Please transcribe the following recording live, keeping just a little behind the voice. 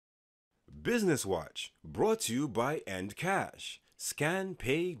Business Watch, brought to you by End Cash. Scan,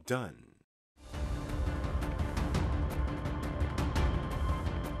 pay, done.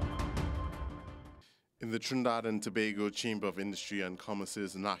 In the Trinidad and Tobago Chamber of Industry and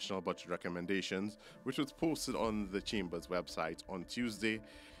Commerce's National Budget Recommendations, which was posted on the Chamber's website on Tuesday,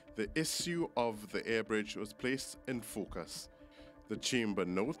 the issue of the airbridge was placed in focus. The Chamber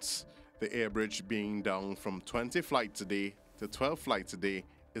notes the airbridge being down from 20 flights a day to 12 flights a day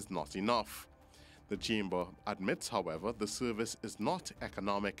is not enough. The Chamber admits, however, the service is not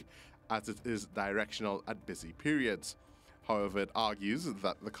economic as it is directional at busy periods. However, it argues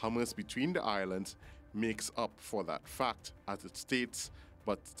that the commerce between the islands makes up for that fact, as it states,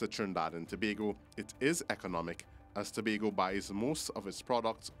 but to Trinidad and Tobago, it is economic as Tobago buys most of its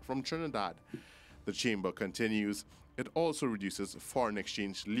products from Trinidad. The Chamber continues, it also reduces foreign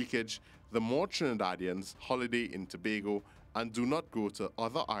exchange leakage the more Trinidadians holiday in Tobago and do not go to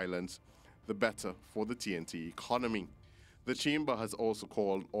other islands, the better for the T&T economy. The Chamber has also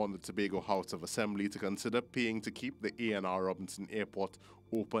called on the Tobago House of Assembly to consider paying to keep the ANR Robinson Airport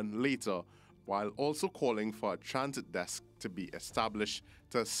open later, while also calling for a transit desk to be established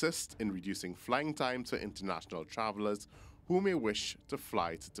to assist in reducing flying times for international travelers who may wish to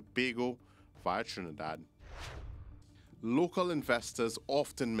fly to Tobago via Trinidad. Local investors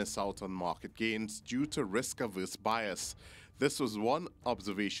often miss out on market gains due to risk-averse bias. This was one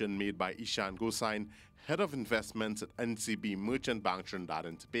observation made by Ishan Gosain, Head of Investments at NCB Merchant Bank Trinidad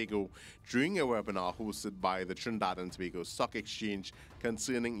and Tobago, during a webinar hosted by the Trinidad and Tobago Stock Exchange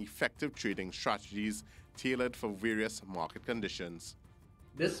concerning effective trading strategies tailored for various market conditions.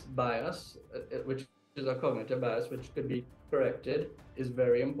 This bias, which is a cognitive bias which could be corrected, is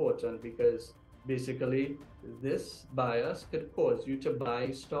very important because basically, this bias could cause you to buy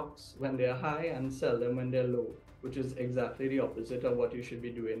stocks when they're high and sell them when they're low, which is exactly the opposite of what you should be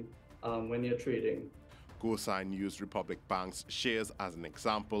doing when you're trading. Gosain used Republic Bank's shares as an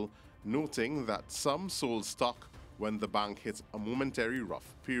example, noting that some sold stock when the bank hit a momentary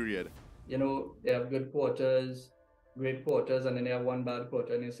rough period. You know, they have good quarters, great quarters, and then they have one bad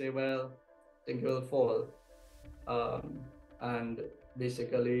quarter, and you say, well, I think it will fall. And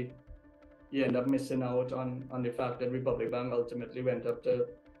basically, you end up missing out on the fact that Republic Bank ultimately went up to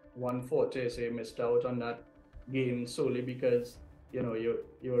 140, so you missed out on that gain solely because, you know, you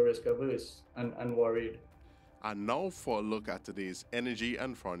were risk averse and worried. And now for a look at today's energy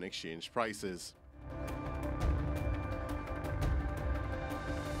and foreign exchange prices.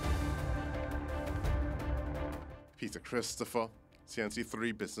 Peter Christopher,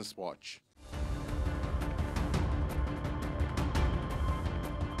 CNC3 Business Watch.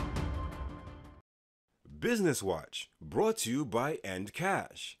 Business Watch, brought to you by End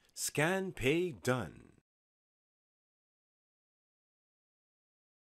Cash. Scan, pay, done.